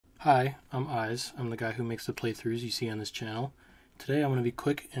Hi, I'm Eyes. I'm the guy who makes the playthroughs you see on this channel. Today I'm going to be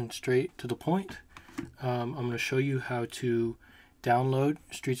quick and straight to the point. I'm going to show you how to download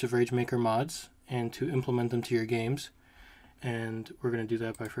Streets of Rage Maker mods and to implement them to your games. And we're going to do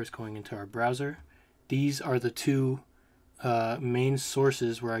that by first going into our browser. These are the two main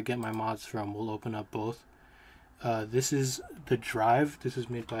sources where I get my mods from. We'll open up both. This is the drive. This is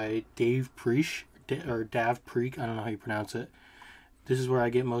made by Dave Preach, or Dav Preach, I don't know how you pronounce it. This is where I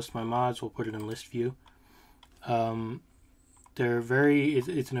get most of my mods. We'll put it in list view. It's in a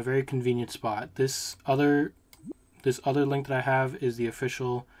very convenient spot. This other link that I have is the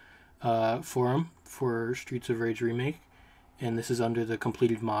official forum for Streets of Rage Remake, and this is under the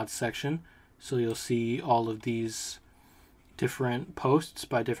completed mods section. So you'll see all of these different posts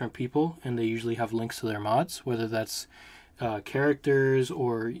by different people, and they usually have links to their mods, whether that's characters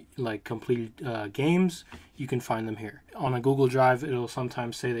or like completed games. You can find them here. On a Google Drive, it'll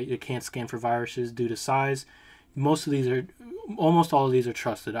sometimes say that it can't scan for viruses due to size. Almost all of these are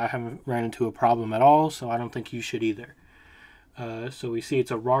trusted. I haven't ran into a problem at all, so I don't think you should either. So we see it's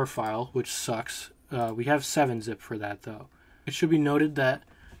a RAR file, which sucks. We have 7-zip for that though. It should be noted that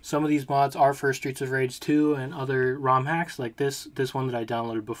some of these mods are for Streets of Rage 2 and other ROM hacks, like this one that I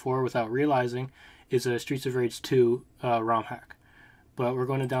downloaded before without realizing is a Streets of Rage 2 ROM hack. But we're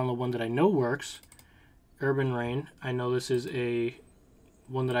going to download one that I know works, Urban Rain. I know this is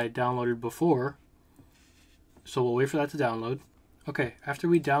one that I downloaded before, so we'll wait for that to download. Okay, after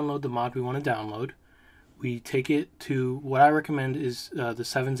we download the mod we want to download, we take it to what I recommend is the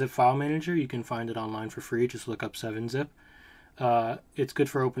 7-zip file manager. You can find it online for free. Just look up 7-zip. It's good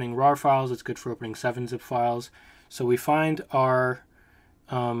for opening RAR files. It's good for opening 7-zip files. So we find our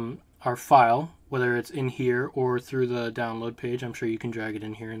file, whether it's in here or through the download page. I'm sure you can drag it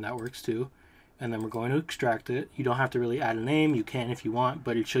in here and that works too. And then we're going to extract it. You don't have to really add a name. You can if you want,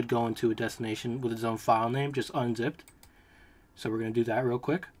 but it should go into a destination with its own file name, just unzipped. So we're going to do that real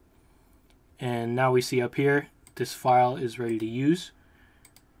quick. And now we see up here, this file is ready to use.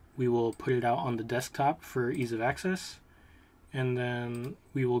 We will put it out on the desktop for ease of access. And then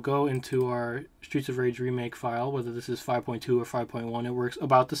we will go into our Streets of Rage remake file, whether this is 5.2 or 5.1, it works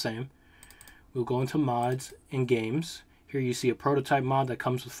about the same. We'll go into mods and games. Here you see a prototype mod that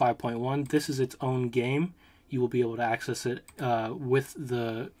comes with 5.1. This is its own game. You will be able to access it with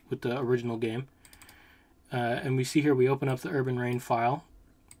the original game. And we see here we open up the Urban Rain file.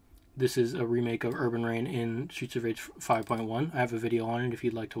 This is a remake of Urban Rain in Streets of Rage 5.1. I have a video on it if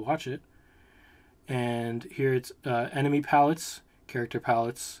you'd like to watch it. And here it's enemy palettes, character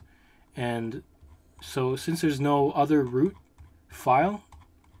palettes, and so since there's no other root file,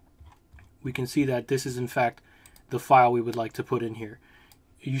 we can see that this is in fact the file we would like to put in here.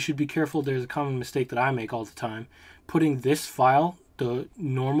 You should be careful. There's a common mistake that I make all the time. Putting this file, the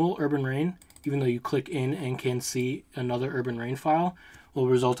normal Urban Rain, even though you click in and can see another Urban Rain file, will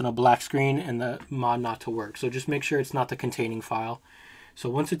result in a black screen and the mod not to work. So just make sure it's not the containing file. So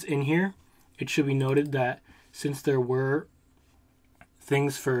once it's in here, it should be noted that since there were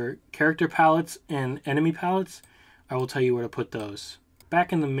things for character palettes and enemy palettes, I will tell you where to put those.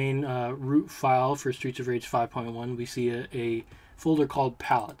 Back in the main root file for Streets of Rage 5.1, we see a folder called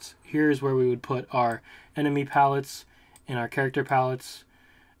palettes. Here's where we would put our enemy palettes and our character palettes.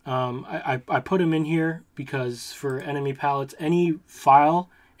 I put them in here because for enemy palettes, any file,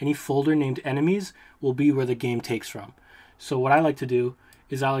 any folder named enemies will be where the game takes from. So what I like to do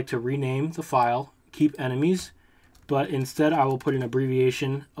is I like to rename the file, keep enemies, but instead I will put an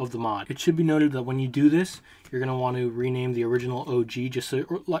abbreviation of the mod. It should be noted that when you do this, you're going to want to rename the original OG, just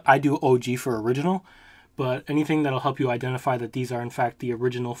so I do OG for original, but anything that'll help you identify that these are in fact the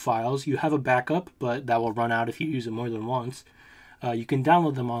original files. You have a backup, but that will run out if you use it more than once. You can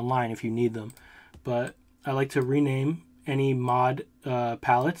download them online if you need them, but I like to rename any mod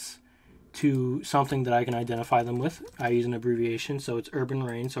palettes to something that I can identify them with. I use an abbreviation, so it's Urban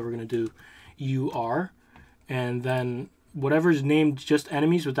Rain, so we're going to do UR, and then whatever's named just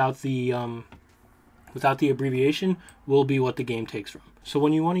enemies without the abbreviation will be what the game takes from. So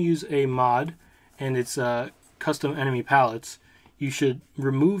when you want to use a mod and it's custom enemy palettes, you should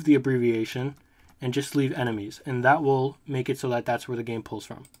remove the abbreviation and just leave enemies, and that will make it so that that's where the game pulls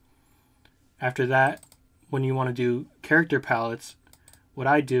from. After that, when you want to do character palettes, what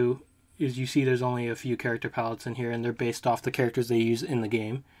I do is you see there's only a few character palettes in here, and they're based off the characters they use in the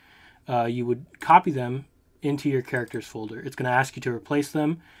game. You would copy them into your characters folder. It's going to ask you to replace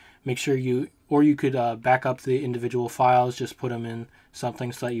them. Make sure you could back up the individual files, just put them in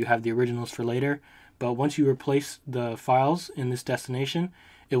something so that you have the originals for later. But once you replace the files in this destination,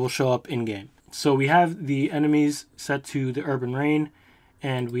 it will show up in game. So we have the enemies set to the Urban Rain,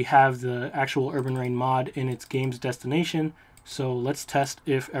 and we have the actual Urban Rain mod in its game's destination. So let's test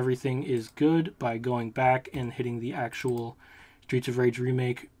if everything is good by going back and hitting the actual Streets of Rage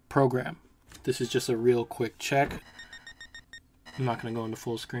remake program. This is just a real quick check. I'm not going to go into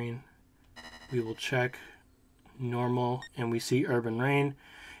full screen. We will check normal and we see Urban Rain.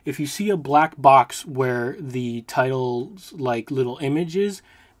 If you see a black box where the title's like little images,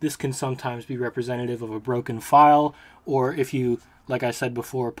 this can sometimes be representative of a broken file, or if you, like I said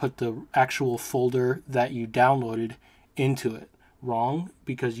before, put the actual folder that you downloaded into it wrong,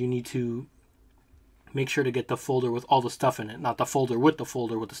 because you need to make sure to get the folder with all the stuff in it, not the folder with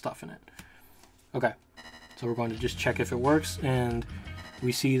the stuff in it. Okay, so we're going to just check if it works, and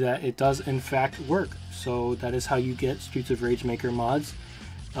we see that it does in fact work. So that is how you get Streets of Rage Maker mods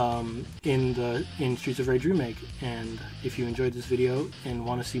in Streets of Rage Remake. And if you enjoyed this video and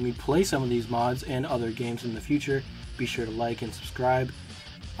want to see me play some of these mods and other games in the future, be sure to like and subscribe.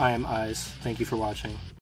 I am Eyes. Thank you for watching.